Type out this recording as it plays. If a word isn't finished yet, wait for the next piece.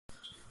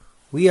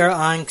We are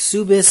on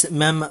Kesubos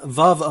Mem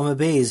Vav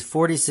Amabez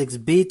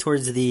 46b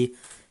towards the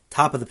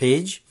top of the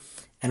page,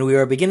 and we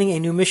are beginning a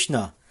new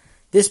Mishnah.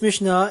 This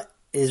Mishnah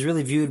is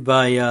really viewed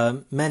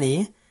by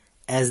many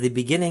as the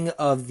beginning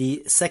of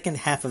the second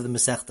half of the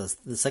Masechtas,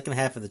 the second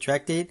half of the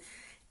tractate,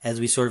 as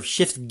we sort of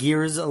shift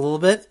gears a little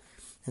bit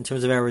in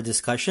terms of our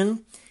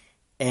discussion.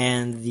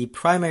 And the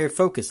primary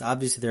focus,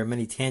 obviously there are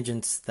many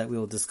tangents that we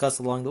will discuss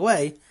along the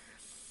way,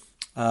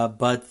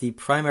 but the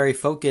primary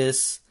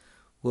focus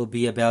will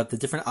be about the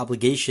different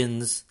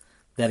obligations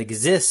that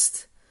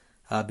exist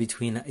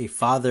between a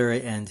father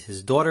and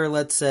his daughter,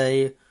 let's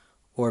say,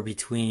 or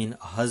between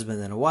a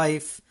husband and a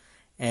wife,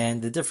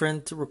 and the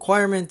different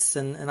requirements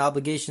and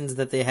obligations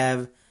that they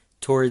have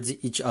towards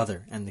each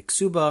other, and the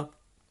ksuba.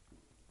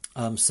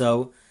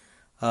 So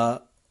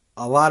a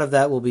lot of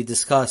that will be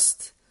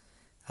discussed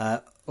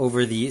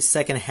over the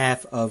second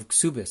half of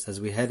Kesubos as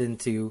we head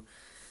into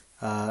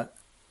Memvav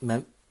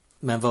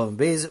and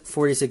Beis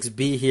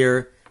 46b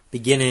here,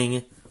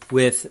 beginning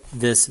with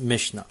this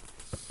Mishnah.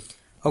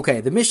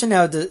 Okay, the Mishnah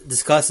now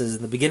discusses,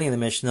 in the beginning of the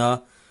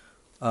Mishnah,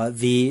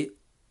 the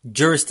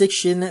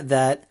jurisdiction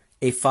that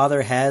a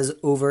father has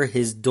over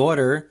his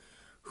daughter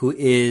who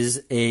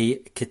is a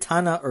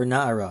ketana or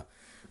na'ara.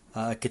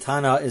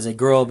 Ketana is a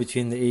girl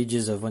between the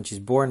ages of when she's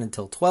born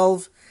until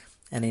 12,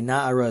 and a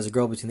na'ara is a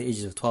girl between the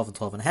ages of 12 and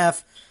 12 and a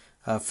half.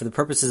 For the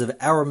purposes of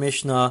our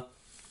Mishnah,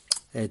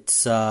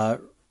 it's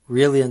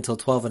really until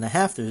 12 and a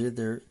half.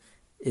 There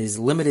is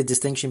limited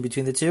distinction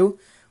between the two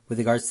with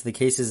regards to the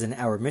cases in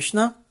our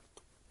Mishnah.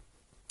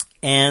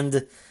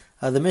 And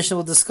the Mishnah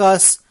will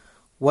discuss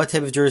what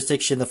type of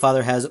jurisdiction the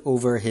father has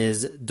over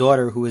his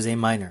daughter who is a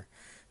minor.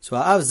 So,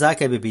 Av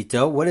Zakai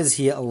Bebito, what is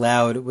he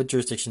allowed, what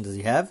jurisdiction does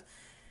he have?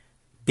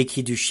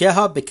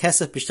 Bikidusheha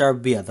Bekesef Bishtar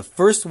Bia. The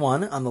first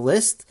one on the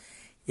list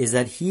is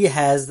that he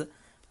has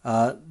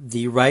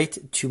the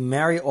right to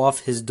marry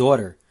off his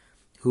daughter,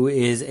 who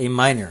is a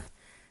minor.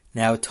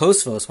 Now,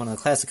 Tosfos, one of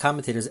the classic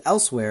commentators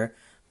elsewhere,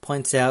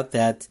 points out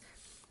that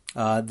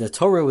the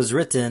Torah was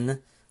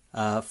written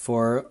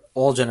for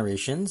all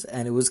generations,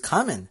 and it was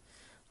common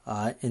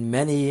in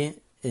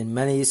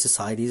many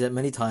societies at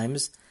many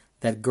times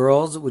that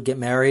girls would get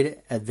married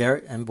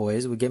and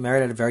boys would get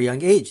married at a very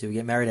young age. They would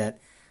get married at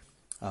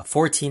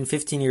 14,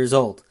 15 years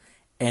old,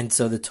 and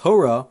so the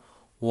Torah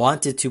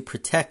wanted to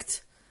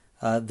protect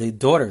the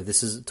daughter.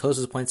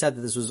 Tosfos points out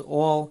that this was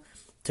all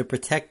to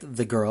protect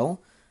the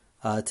girl,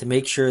 to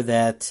make sure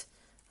that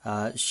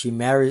she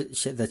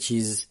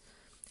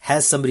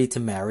has somebody to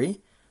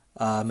marry,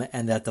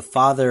 and that the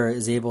father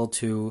is able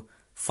to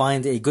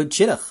find a good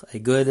shidduch, a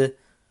good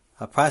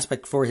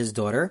prospect for his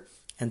daughter.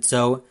 And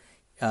so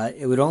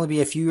it would only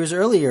be a few years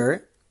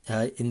earlier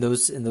in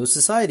those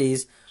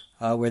societies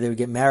where they would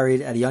get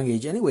married at a young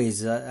age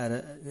anyways,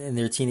 in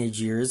their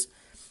teenage years.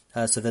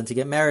 So then to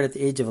get married at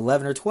the age of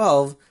 11 or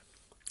 12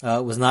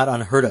 was not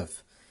unheard of.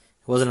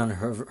 It wasn't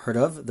unheard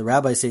of. The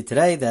rabbis say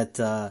today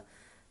that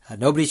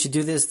nobody should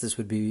do this. This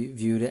would be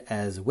viewed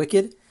as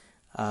wicked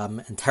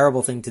and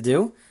terrible thing to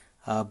do.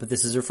 But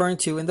this is referring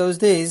to, in those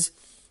days,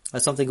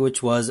 something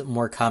which was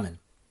more common.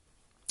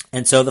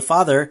 And so the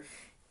father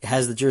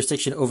has the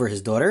jurisdiction over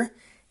his daughter,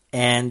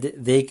 and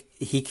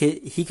he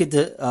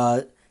could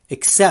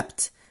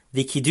accept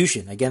the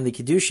kiddushin. Again, the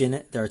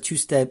kiddushin, there are two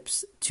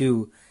steps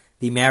to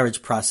the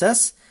marriage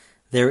process.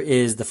 There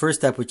is the first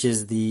step, which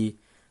is the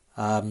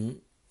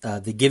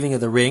giving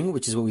of the ring,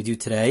 which is what we do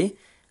today,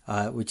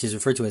 which is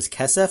referred to as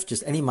kesef,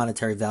 just any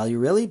monetary value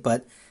really,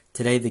 but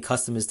today the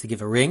custom is to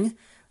give a ring,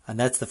 and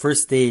that's the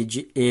first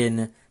stage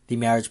in the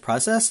marriage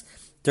process.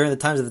 During the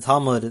times of the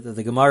Talmud,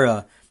 the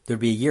Gemara, there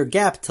would be a year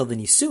gap till the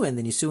Nisuin.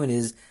 The Nisuin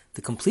is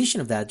the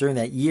completion of that. During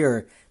that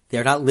year, they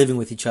are not living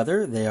with each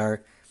other.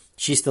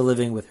 She's still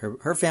living with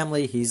her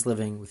family, he's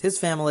living with his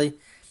family,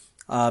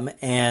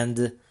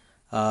 and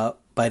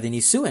by the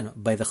Nisuin,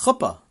 by the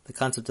chuppah, the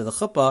concept of the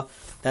chuppah,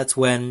 that's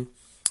when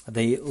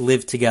they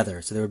live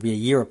together. So there would be a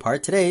year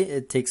apart. Today,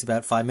 it takes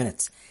about 5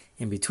 minutes.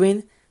 In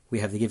between, we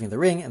have the giving of the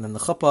ring and then the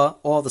chuppah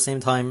all at the same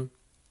time.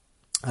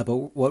 But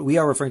what we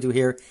are referring to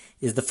here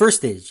is the first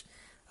stage.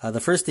 The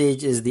first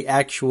stage is the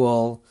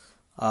actual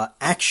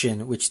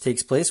action which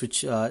takes place,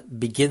 which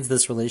begins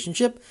this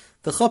relationship.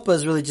 The chuppah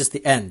is really just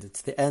the end.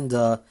 It's the end.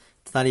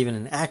 It's not even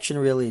an action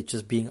really. It's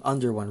just being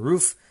under one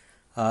roof,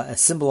 as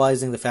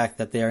symbolizing the fact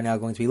that they are now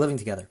going to be living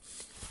together.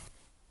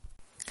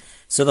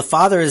 So the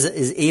father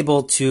is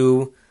able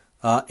to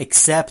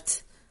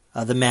accept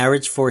the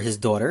marriage for his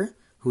daughter,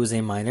 who is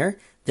a minor.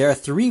 There are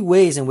 3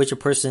 ways in which a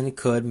person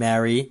could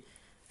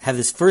have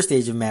this first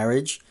stage of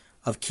marriage,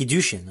 of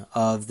kiddushin,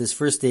 of this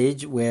first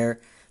stage where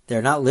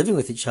they're not living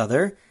with each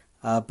other,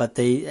 but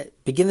they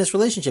begin this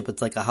relationship.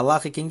 It's like a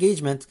halachic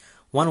engagement.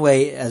 One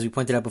way, as we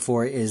pointed out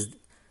before, is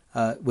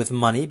with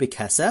money,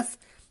 bekesef,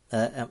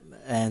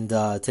 and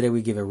today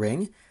we give a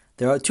ring.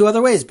 There are 2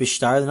 other ways,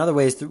 bishtar. Another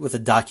way is with a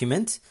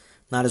document,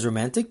 not as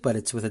romantic, but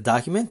it's with a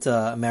document,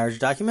 a marriage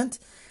document.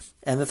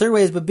 And the third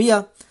way is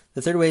babia.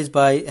 The third way is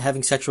by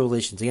having sexual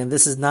relations. Again,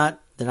 they're not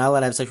allowed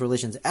to have sexual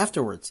relations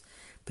afterwards.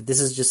 But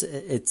this is just,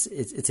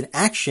 it's an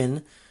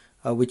action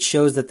which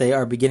shows that they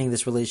are beginning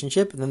this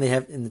relationship. And then they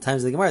have, in the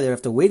times of the Gemara, they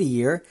have to wait a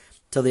year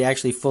till they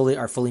actually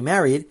are fully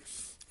married,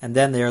 and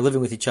then they are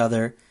living with each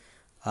other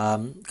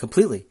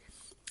completely.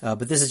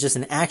 But this is just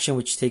an action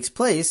which takes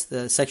place,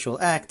 the sexual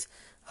act,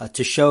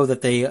 to show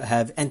that they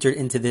have entered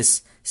into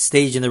this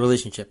stage in the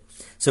relationship.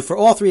 So for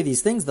all three of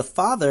these things, the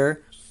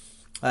father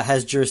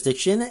has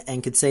jurisdiction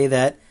and could say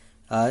that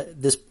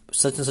this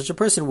such and such a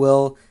person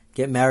will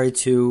get married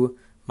to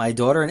my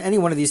daughter in any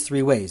one of these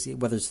three ways,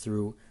 whether it's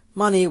through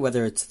money,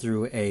 whether it's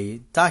through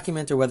a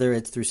document, or whether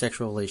it's through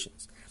sexual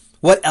relations.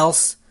 What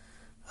else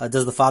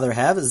does the father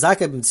have?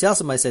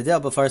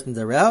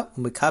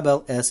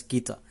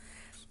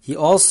 He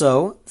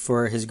also,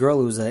 for his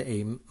girl who's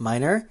a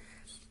minor,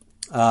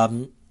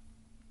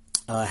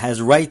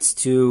 has rights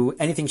to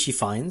anything she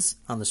finds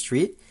on the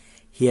street.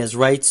 He has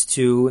rights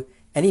to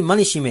any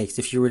money she makes.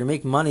 If she were to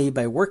make money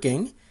by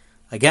working,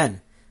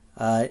 again,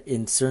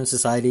 in certain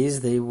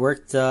societies, they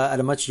worked at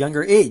a much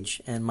younger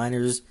age, and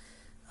minors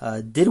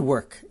did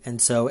work.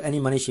 And so any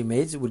money she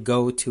made would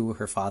go to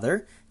her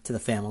father, to the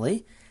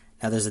family.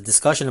 Now there's a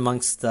discussion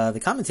amongst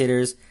the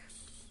commentators.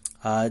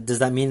 Does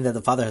that mean that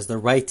the father has the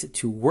right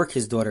to work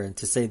his daughter and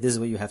to say, this is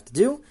what you have to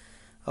do?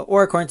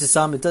 Or according to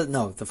some, it does.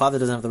 No, the father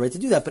doesn't have the right to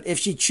do that. But if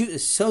she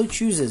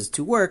chooses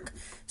to work,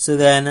 so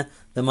then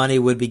the money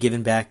would be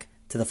given back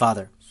to the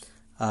father.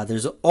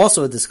 There's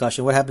also a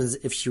discussion, what happens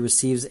if she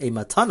receives a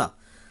matana,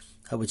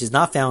 which is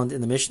not found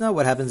in the Mishnah?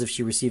 What happens if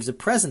she receives a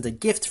present, a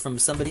gift from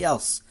somebody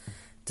else?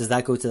 Does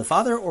that go to the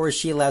father, or is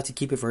she allowed to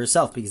keep it for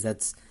herself because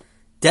that's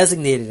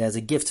designated as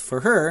a gift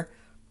for her?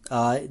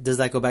 Does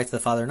that go back to the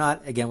father or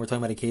not? Again, we're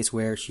talking about a case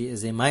where she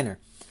is a minor.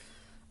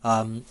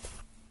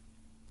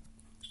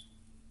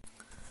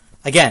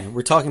 Again,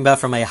 we're talking about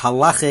from a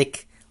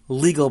halachic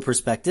legal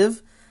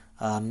perspective.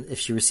 If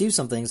she receives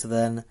something, so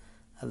then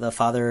the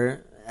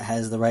father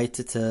has the right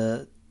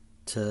to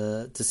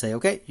say,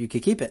 okay, you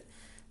could keep it.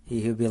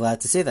 He would be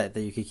allowed to say that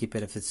you could keep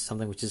it if it's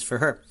something which is for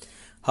her.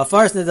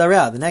 Hafar's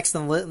Nidara, the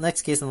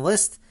next case on the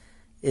list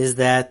is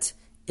that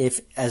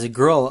if, as a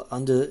girl,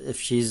 if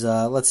she's,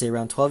 let's say,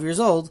 around 12 years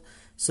old,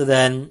 so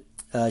then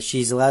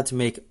she's allowed to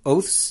make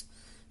oaths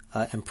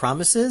and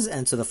promises,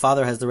 and so the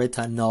father has the right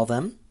to annul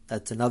them.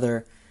 That's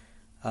another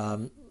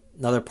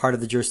part of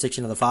the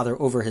jurisdiction of the father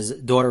over his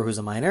daughter who's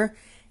a minor.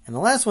 And the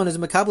last one is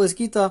Makabelis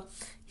Gita.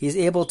 He's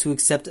able to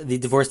accept the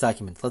divorce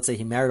document. Let's say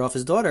he married off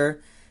his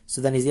daughter, so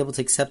then he's able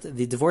to accept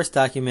the divorce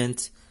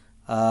document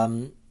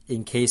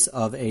in case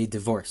of a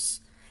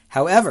divorce.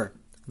 However,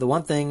 the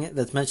one thing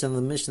that's mentioned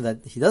in the Mishnah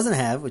that he doesn't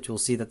have, which we'll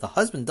see that the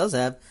husband does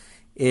have,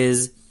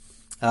 is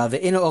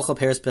ve'eno ochel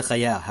peres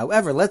bechaya.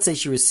 However, let's say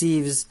she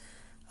receives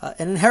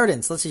an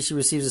inheritance. Let's say she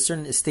receives a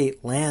certain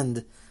estate,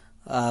 land,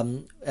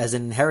 as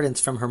an inheritance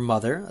from her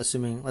mother,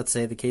 assuming, let's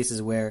say, the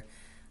cases where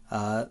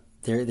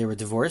they were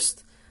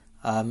divorced,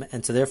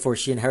 and so therefore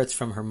she inherits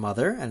from her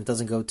mother, and it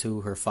doesn't go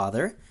to her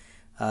father.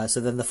 So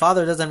then the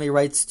father doesn't have any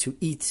rights to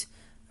eat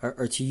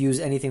or to use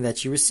anything that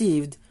she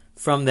received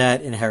from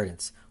that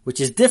inheritance, which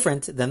is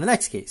different than the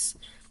next case.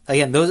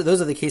 Again,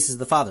 those are the cases of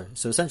the father.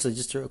 So essentially,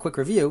 just a quick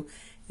review,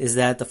 is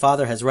that the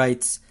father has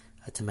rights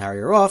to marry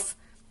her off,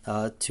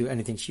 to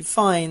anything she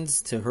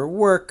finds, to her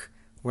work.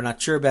 We're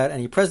not sure about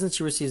any presents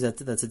she receives,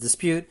 that's a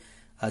dispute,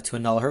 to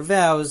annul her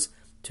vows,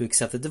 to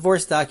accept the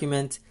divorce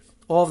document.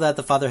 All of that,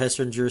 the father has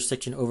certain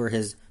jurisdiction over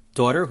his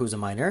daughter, who's a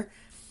minor.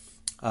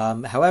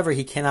 However,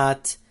 he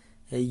cannot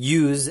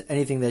use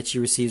anything that she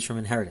receives from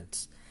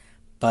inheritance.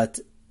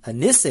 But a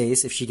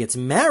nises, if she gets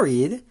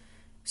married,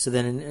 so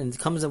then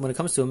when it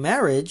comes to a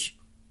marriage,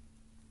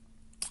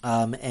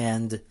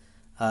 and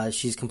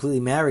she's completely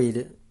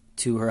married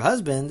to her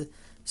husband,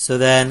 so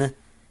then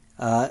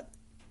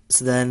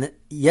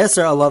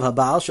yeser alav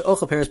habal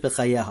she'ochel peres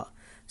bechayeha.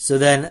 So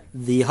then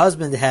the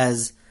husband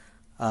has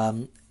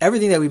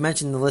everything that we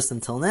mentioned in the list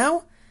until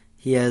now.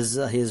 He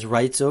has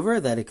rights over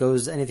that. It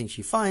goes anything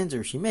she finds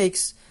or she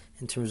makes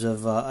in terms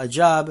of a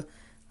job.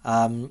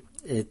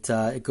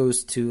 It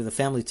goes to the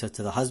family, to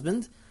the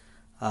husband.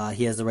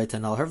 He has the right to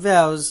annul her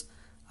vows.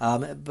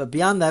 But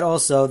beyond that,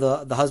 also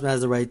the husband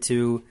has the right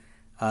to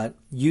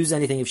use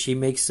anything if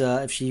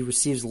she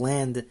receives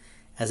land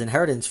as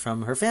inheritance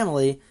from her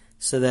family.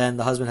 So then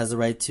the husband has the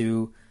right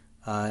to.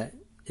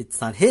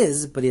 It's not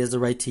his, but he has the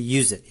right to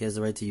use it. He has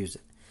the right to use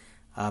it.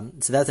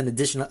 So that's an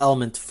additional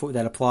element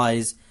that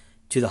applies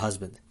to the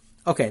husband.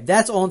 Okay,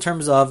 that's all in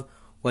terms of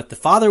what the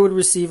father would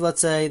receive,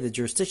 let's say, the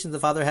jurisdiction the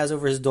father has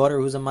over his daughter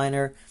who's a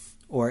minor,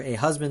 or a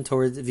husband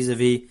towards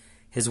vis-a-vis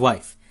his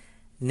wife.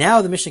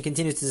 Now the Mishnah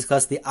continues to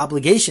discuss the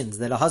obligations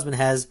that a husband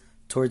has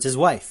towards his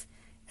wife.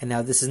 And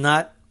now this is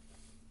not,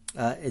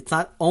 it's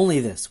not only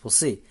this, we'll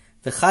see.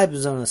 A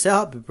husband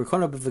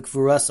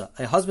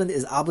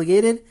is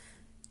obligated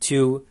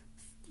to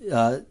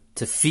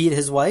feed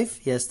his wife.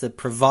 He has to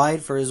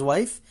provide for his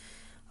wife,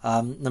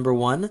 number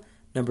one.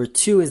 Number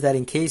two is that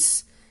in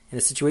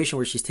a situation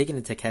where she's taken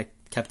into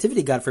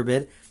captivity, God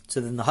forbid, so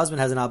then the husband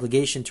has an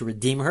obligation to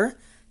redeem her,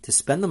 to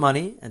spend the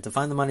money, and to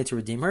find the money to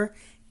redeem her,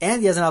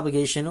 and he has an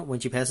obligation, when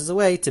she passes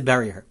away, to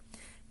bury her.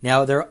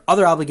 Now, there are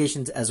other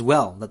obligations as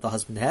well that the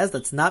husband has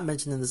that's not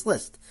mentioned in this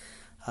list.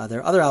 There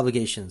are other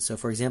obligations. So,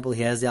 for example,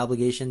 he has the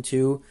obligation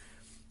to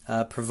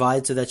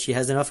provide so that she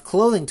has enough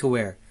clothing to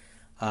wear.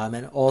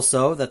 And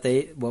also that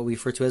what we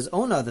refer to as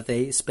ona, that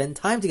they spend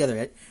time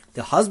together.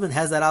 The husband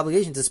has that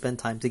obligation to spend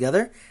time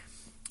together,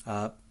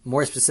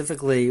 more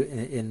specifically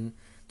in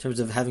terms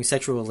of having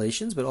sexual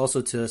relations, but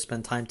also to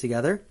spend time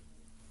together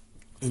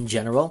in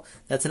general.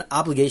 That's an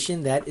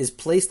obligation that is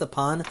placed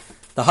upon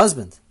the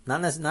husband,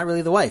 not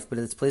really the wife, but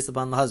it's placed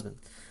upon the husband.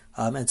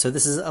 And so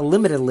this is a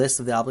limited list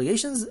of the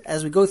obligations.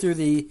 As we go through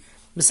the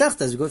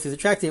Masechta, as we go through the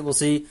tractate, we'll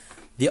see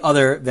the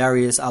other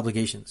various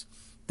obligations.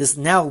 This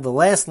now, the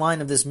last line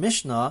of this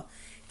Mishnah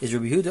is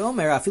Rabbi Yehuda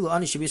Omer, Afilu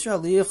ani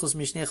sheb'Yisrael liyichus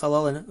mishnei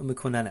chalal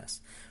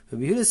u'mekunanes.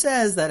 Rabbi Yehuda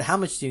says that how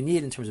much do you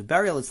need in terms of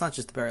burial? It's not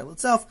just the burial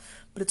itself,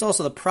 but it's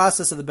also the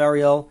process of the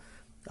burial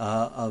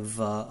of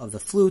the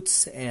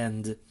flutes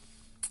and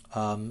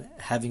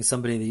having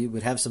somebody that you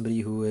would have somebody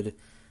who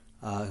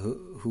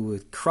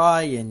would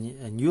cry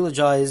and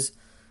eulogize,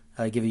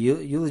 give a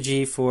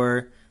eulogy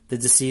for the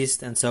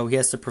deceased, and so he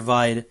has to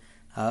provide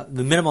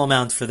the minimal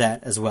amount for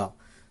that as well.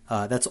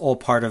 That's all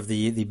part of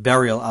the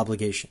burial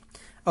obligation.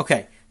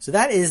 Okay, so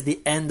that is the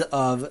end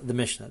of the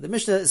Mishnah. The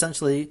Mishnah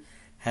essentially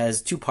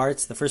has two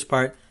parts. The first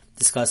part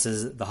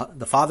discusses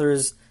the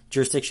father's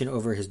jurisdiction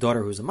over his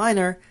daughter who's a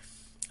minor,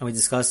 and we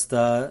discussed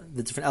the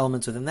different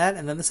elements within that.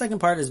 And then the second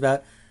part is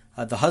about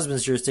the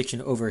husband's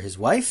jurisdiction over his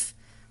wife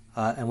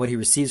and what he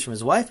receives from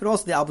his wife, but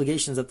also the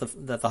obligations that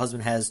the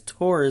husband has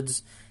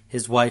towards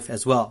his wife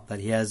as well, that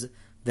he has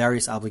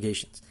various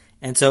obligations.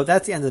 And so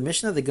that's the end of the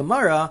Mishnah. The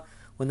Gemara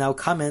will now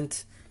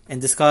comment and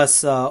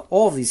discuss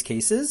all of these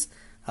cases,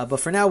 but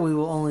for now we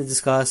will only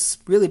discuss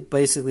really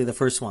basically the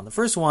first one. The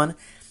first one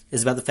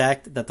is about the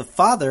fact that the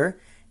father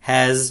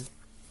has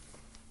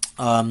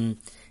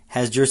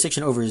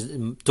jurisdiction over his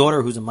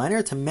daughter who's a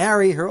minor to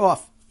marry her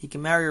off. He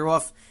can marry her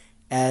off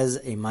as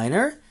a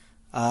minor,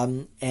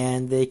 and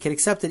he could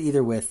accept it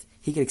either with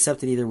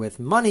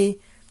money.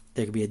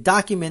 There could be a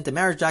document, a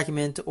marriage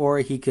document, or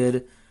he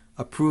could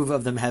approve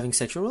of them having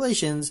sexual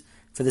relations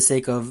for the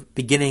sake of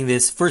beginning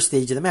this first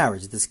stage of the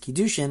marriage, this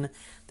kiddushin,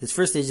 this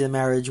first stage of the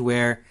marriage,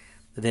 where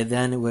they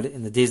then would,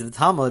 in the days of the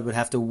Talmud, would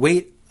have to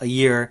wait a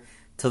year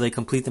till they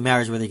complete the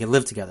marriage where they can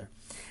live together.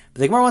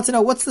 But the Gemara wants to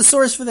know, what's the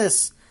source for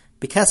this?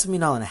 Because of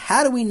Minalan.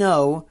 How do we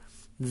know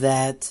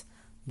that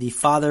the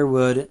father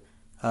would,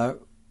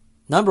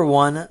 number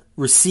one,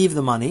 receive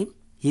the money?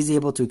 He's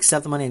able to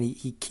accept the money and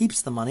he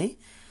keeps the money.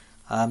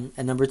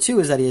 And number two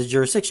is that he has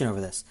jurisdiction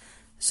over this.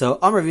 So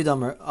Amar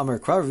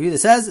Yehuda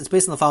says it's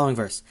based on the following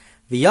verse: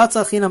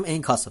 V'yatza chinam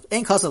ein kasav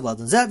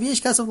ladon zeh v'yish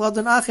kasav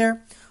ladon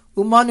acher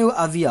umanu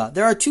avia.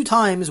 There are two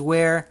times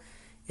where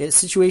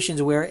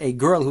situations where a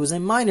girl who is a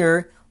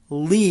minor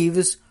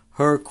leaves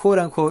her quote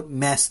unquote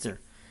master.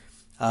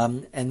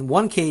 And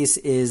one case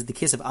is the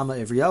case of Amma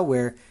Ivriya,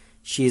 where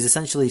she is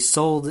essentially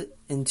sold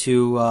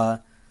into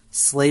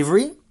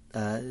slavery.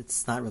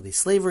 It's not really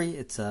slavery;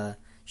 it's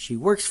she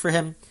works for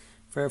him.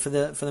 For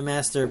the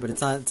master, but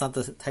it's not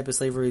the type of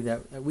slavery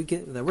that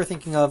we're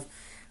thinking of.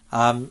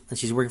 And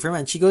she's working for him,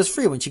 and she goes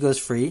free. When she goes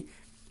free,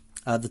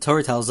 the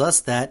Torah tells us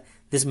that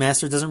this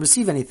master doesn't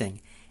receive anything,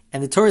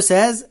 and the Torah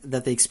says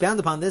that they expound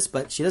upon this,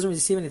 but she doesn't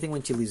receive anything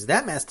when she leaves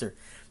that master.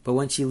 But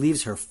when she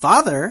leaves her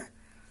father,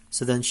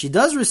 so then she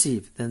does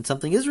receive. Then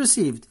something is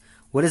received.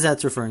 What is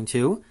that referring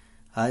to?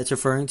 It's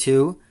referring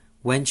to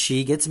when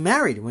she gets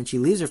married, when she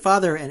leaves her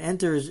father and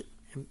enters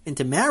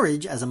into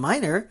marriage as a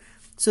minor.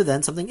 So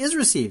then something is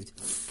received.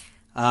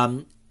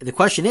 The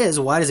question is,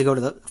 why does it go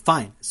to the...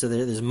 Fine, so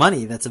there's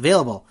money that's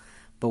available.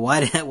 But why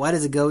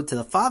does it go to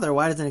the father?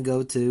 Why doesn't it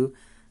go to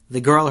the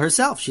girl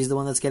herself? She's the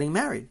one that's getting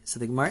married. So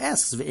the Gemara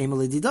asks,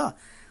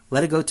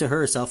 let it go to her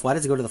herself. Why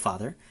does it go to the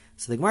father?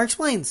 So the Gemara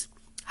explains,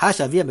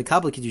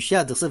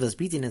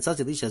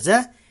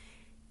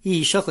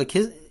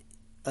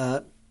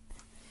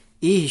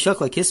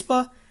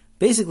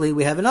 basically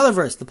we have another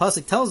verse. The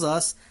pasuk tells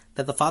us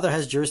that the father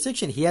has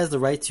jurisdiction. He has the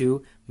right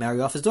to marry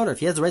off his daughter.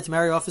 If he has the right to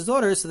marry off his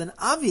daughter, so then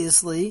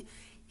obviously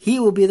he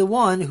will be the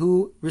one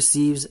who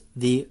receives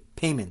the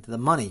payment, the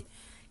money.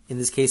 In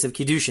this case of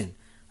Kiddushin,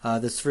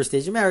 this first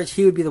stage of marriage,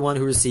 he would be the one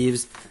who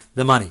receives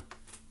the money.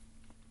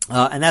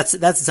 And that's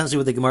essentially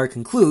what the Gemara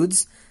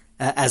concludes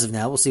as of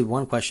now. We'll see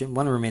one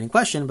remaining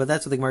question, but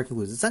that's what the Gemara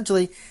concludes.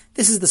 Essentially,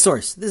 this is the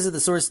source. This is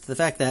the source to the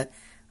fact that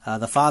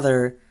the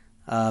father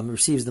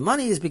receives the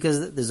money is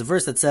because there's a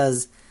verse that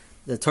says,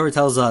 the Torah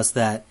tells us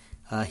that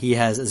he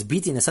has, as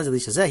bitin essentially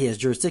he has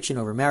jurisdiction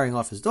over marrying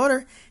off his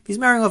daughter. If he's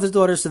marrying off his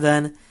daughter, so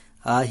then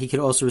he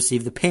could also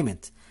receive the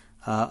payment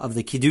of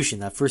the kiddushin,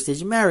 that first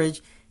stage of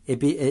marriage.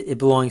 It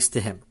belongs to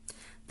him.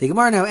 The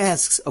Gemara now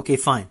asks, okay,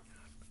 fine.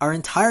 Our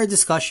entire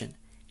discussion,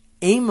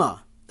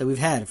 Ema, that we've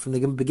had from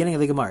the beginning of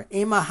the Gemara,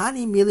 Ema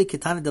hani mili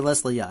ketana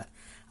deles layad,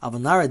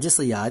 avanara dis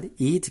layad,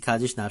 I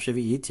tikadish nafshe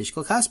v'i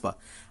tishkol kaspa.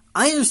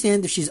 I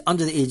understand if she's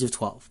under the age of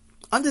 12.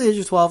 Under the age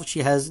of 12, she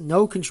has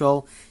no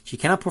control. She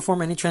cannot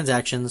perform any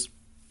transactions.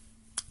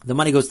 The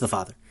money goes to the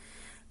father,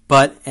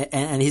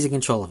 and he's in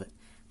control of it.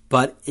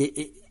 But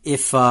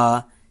if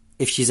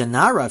if she's a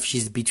nara, if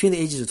she's between the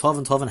ages of 12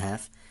 and 12 and a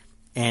half,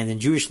 and in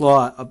Jewish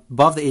law,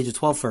 above the age of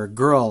 12 for a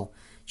girl,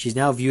 she's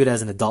now viewed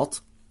as an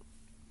adult,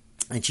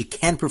 and she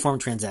can perform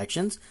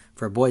transactions.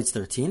 For a boy, it's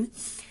 13.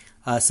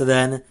 So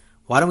then,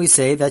 why don't we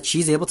say that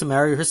she's able to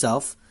marry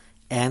herself,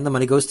 and the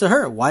money goes to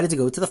her? Why did it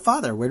go to the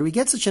father? Where do we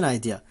get such an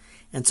idea?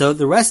 And so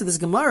the rest of this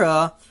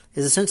Gemara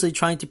is essentially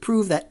trying to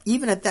prove that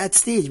even at that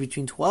stage,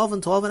 between 12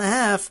 and 12 and a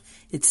half,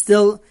 it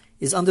still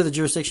is under the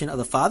jurisdiction of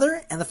the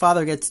father, and the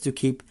father gets to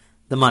keep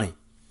the money.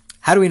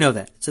 How do we know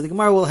that? So the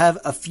Gemara will have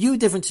a few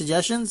different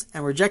suggestions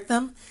and reject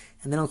them,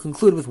 and then it'll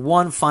conclude with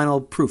one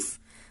final proof.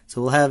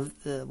 So we'll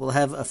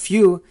have a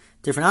few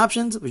different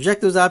options,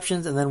 reject those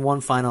options, and then one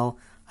final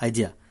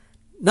idea.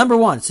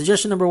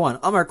 Suggestion number one.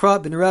 Amar Kra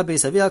b'nura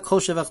beis avia kol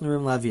shevach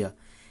nurim lavia.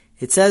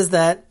 It says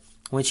that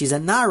when she's a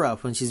nara,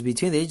 when she's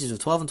between the ages of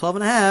 12 and 12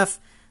 and a half,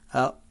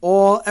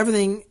 all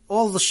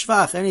the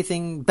shvach,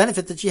 anything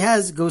benefit that she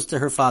has goes to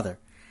her father.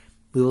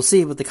 We will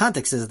see what the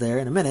context is there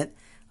in a minute,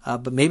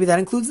 but maybe that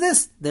includes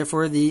this.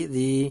 Therefore,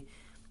 the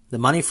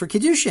money for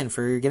kiddushin,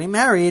 for getting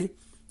married,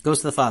 goes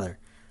to the father.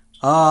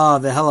 So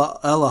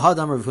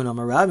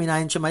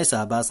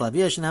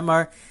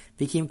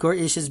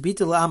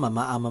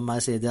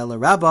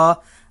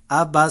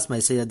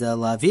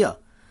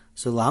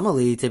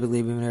lamali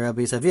typically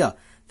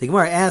the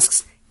Gemara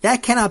asks,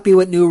 that cannot be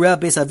what New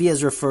Reb Beis Avia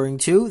is referring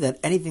to, that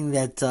anything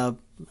that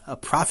a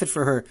profit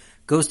for her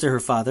goes to her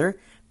father,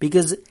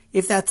 because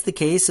if that's the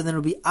case, then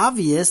it'll be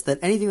obvious that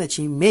anything that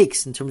she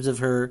makes in terms of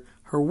her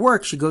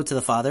work should go to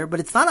the father, but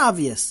it's not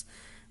obvious.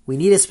 We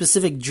need a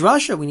specific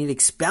drasha, we need to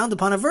expound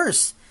upon a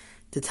verse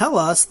to tell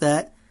us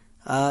that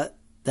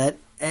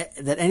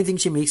anything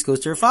she makes goes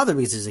to her father,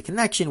 because there's a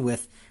connection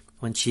with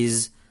when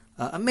she's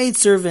a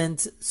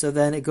maidservant, so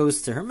then it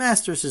goes to her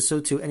master, so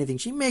too anything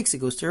she makes, it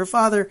goes to her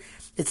father.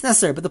 It's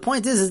necessary. But the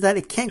point is that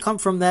it can't come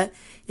from that.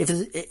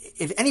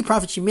 If any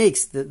profit she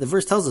makes, the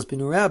verse tells us,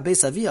 B'nurah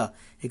beis avia,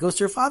 it goes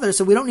to her father,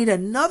 so we don't need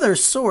another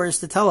source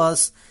to tell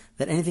us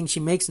that anything she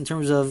makes in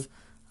terms of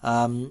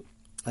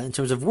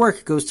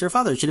work goes to her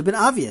father. It should have been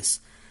obvious.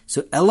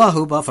 So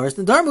Elahu b'afaris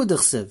nedarmu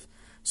d'chsiv.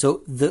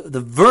 So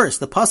the verse,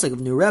 the pasuk of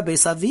Nureh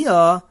Beis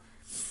Avia,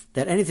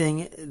 that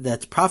anything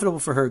that's profitable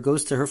for her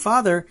goes to her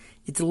father,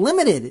 it's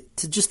limited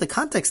to just the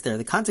context there.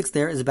 The context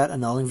there is about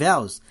annulling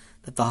vows,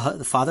 that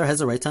the father has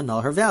a right to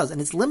annul her vows,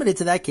 and it's limited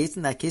to that case,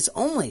 in that case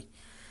only.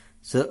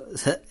 So,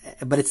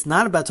 but it's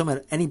not about talking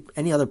about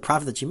any other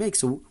profit that she makes.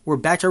 So we're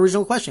back to our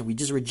original question. We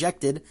just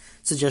rejected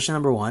suggestion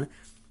number one.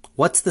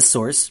 What's the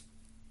source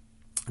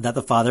that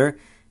the father,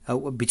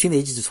 between the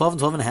ages of 12 and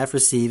 12 and a half,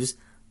 receives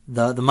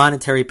the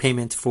monetary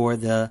payment for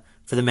the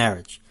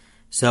marriage?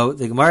 So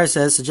the Gemara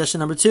says, suggestion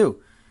number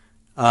two,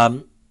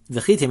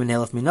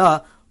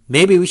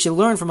 maybe we should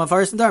learn from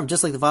Afaris Nadarm,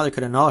 just like the father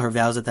could annul her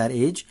vows at that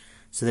age,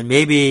 so then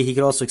maybe he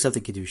could also accept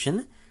the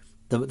Kiddushin,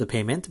 the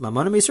payment.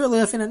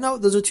 No,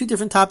 those are two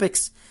different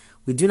topics.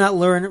 We do not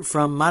learn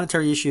from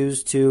monetary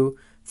issues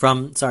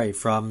from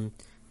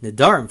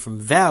Nadarm, from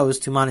vows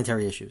to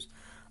monetary issues.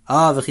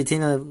 But we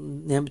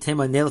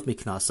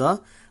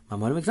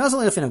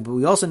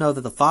also know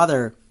that the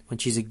father, when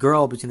she's a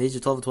girl between the age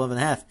of 12 and 12 and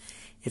a half,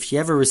 if she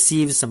ever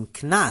receives some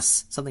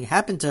knas, something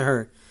happened to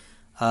her,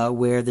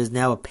 where there's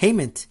now a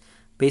payment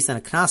based on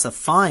a knas, a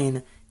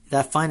fine,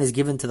 that fine is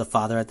given to the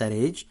father at that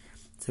age.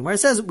 So where it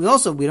says we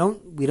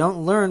don't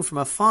learn from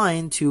a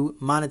fine to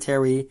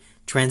monetary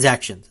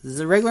transactions. This is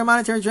a regular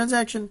monetary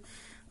transaction,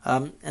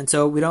 and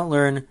so we don't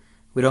learn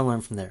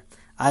from there.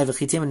 But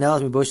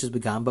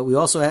we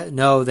also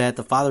know that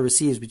the father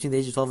receives between the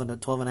age of 12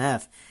 and 12 and a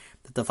half,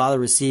 that the father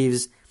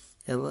receives,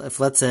 if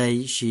let's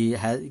say she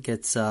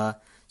gets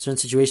certain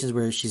situations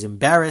where she's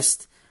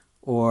embarrassed,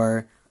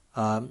 or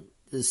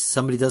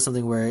somebody does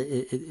something where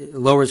it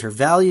lowers her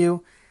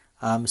value.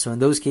 So in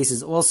those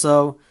cases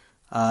also,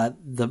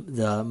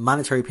 the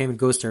monetary payment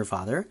goes to her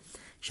father.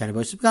 The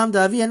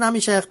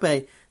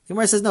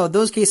Gemara says, no,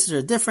 those cases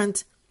are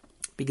different,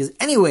 because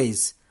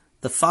anyways,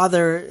 the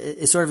father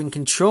is sort of in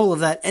control of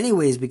that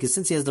anyways, because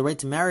since he has the right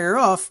to marry her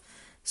off,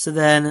 so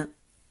then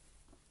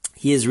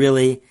he's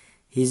really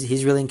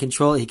in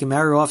control. He can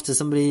marry her off to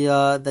somebody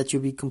that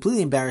you'd be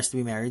completely embarrassed to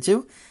be married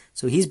to.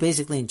 So he's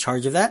basically in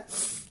charge of that.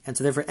 And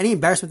so therefore, any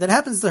embarrassment that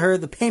happens to her,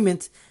 the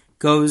payment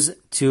goes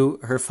to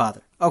her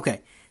father.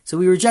 Okay, so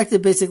we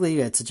rejected basically,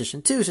 you had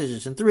suggestion 2,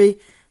 suggestion 3.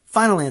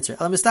 Final answer.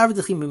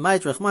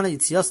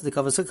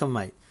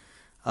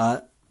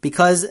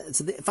 Because,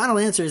 so the final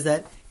answer is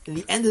that in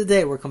the end of the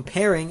day, we're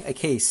comparing a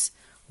case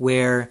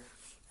where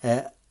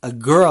a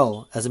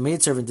girl, as a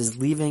maidservant, is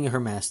leaving her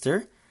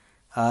master,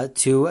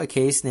 to a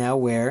case now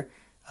where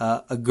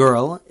a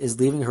girl is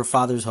leaving her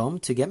father's home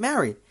to get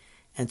married.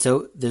 And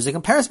so there's a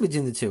comparison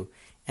between the two.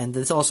 And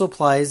this also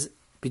applies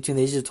between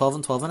the ages of 12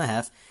 and 12 and a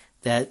half,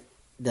 that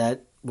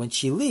when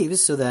she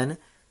leaves, so then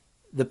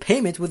the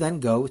payment would then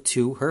go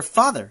to her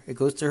father. It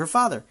goes to her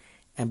father.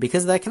 And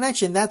because of that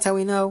connection, that's how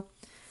we know.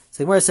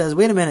 So where it says,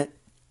 wait a minute,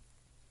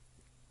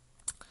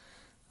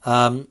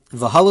 but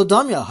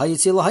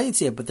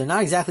they're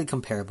not exactly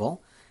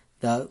comparable,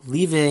 The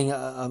leaving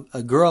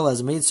a girl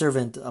as a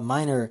maidservant, a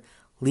minor,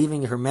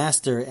 leaving her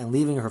master and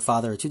leaving her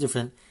father are two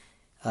different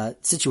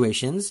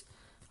situations.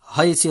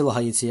 Hayitzia lo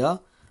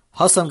hayitzia.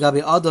 Hasam gabi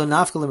ado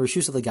nafkalim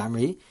reshusa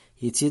legamri.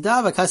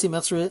 Yitzida vakasi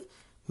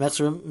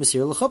mechrim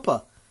misir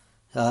l'chuppah.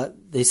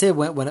 They say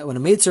when a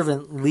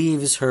maidservant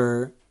leaves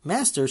her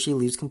master, she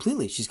leaves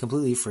completely. She's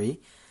completely free.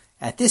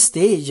 At this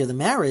stage of the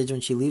marriage,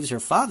 when she leaves her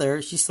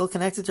father, she's still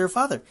connected to her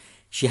father.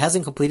 She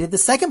hasn't completed the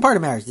second part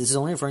of marriage. This is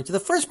only referring to the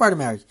first part of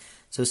marriage.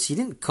 So she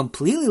didn't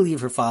completely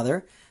leave her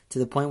father to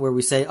the point where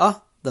we say,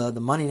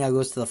 the money now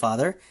goes to the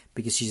father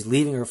because she's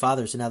leaving her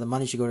father, so now the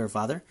money should go to her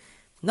father.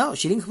 No,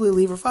 she didn't completely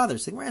leave her father.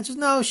 So the Gemara answers,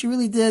 no, she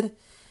really did.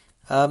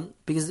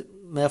 Because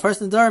with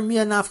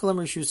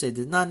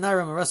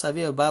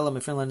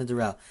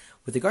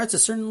regards to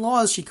certain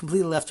laws, she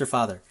completely left her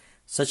father,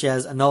 such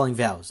as annulling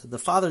vows. The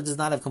father does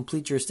not have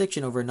complete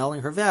jurisdiction over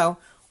annulling her vow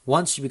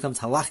once she becomes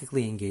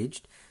halachically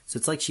engaged. So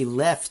it's like she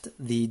left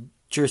the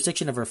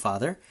jurisdiction of her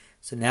father.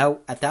 So now,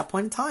 at that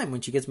point in time,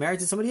 when she gets married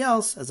to somebody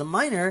else, as a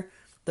minor,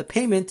 the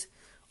payment,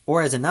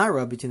 or as a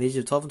nara, between the ages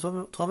of 12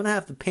 and 12 and a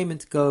half, the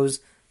payment goes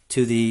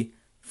to the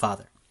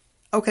father.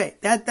 Okay,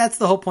 that's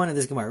the whole point of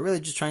this Gemara. Really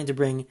just trying to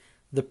bring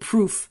the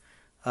proof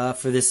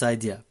for this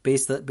idea,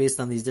 based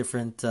on these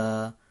different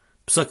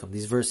psukim,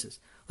 these verses.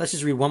 Let's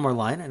just read one more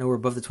line. I know we're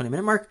above the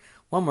 20-minute mark.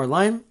 One more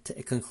line to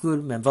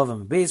conclude Memvav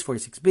and Beis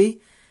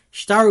 46b.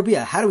 Shtaru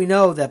bia. How do we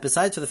know that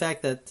besides for the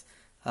fact that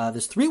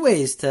there's three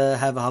ways to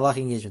have a halachic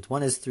engagement?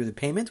 One is through the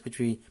payment, which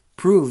we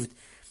proved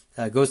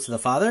goes to the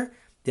father.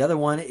 The other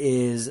one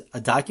is a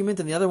document,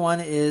 and the other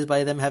one is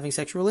by them having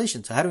sexual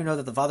relations. So how do we know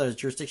that the father has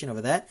jurisdiction over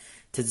that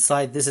to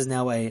decide this is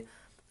now a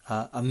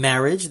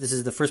marriage? This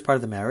is the first part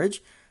of the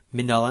marriage.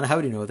 Minalan,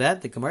 how do you know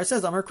that? The Gemara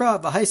says, Amar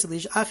Kra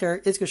v'haisalish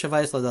acher itzko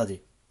shavayis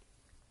ladadi.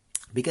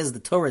 Because the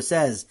Torah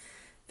says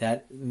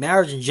that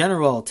marriage in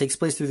general takes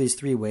place through these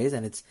three ways,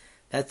 and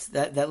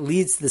that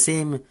leads to the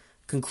same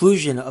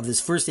conclusion of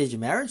this first stage of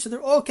marriage. So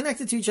they're all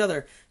connected to each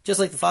other, just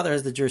like the father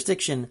has the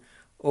jurisdiction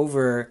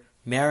over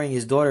marrying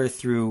his daughter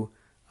through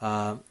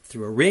a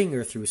ring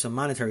or through some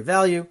monetary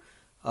value,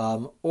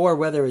 or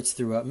whether it's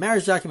through a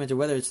marriage document or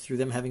whether it's through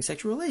them having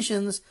sexual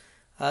relations.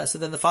 So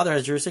then the father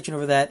has jurisdiction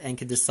over that and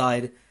can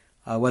decide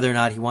whether or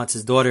not he wants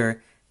his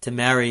daughter to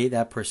marry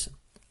that person.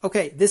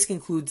 Okay, this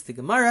concludes the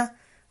Gemara.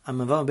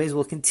 Memvav Beis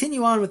will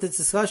continue on with this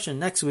discussion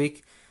next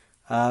week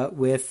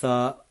with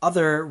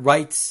other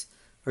rights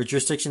or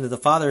jurisdiction that the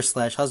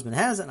father/husband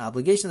has, an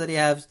obligation that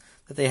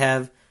they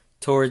have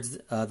towards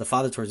the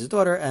father towards his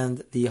daughter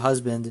and the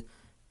husband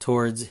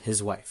towards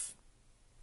his wife.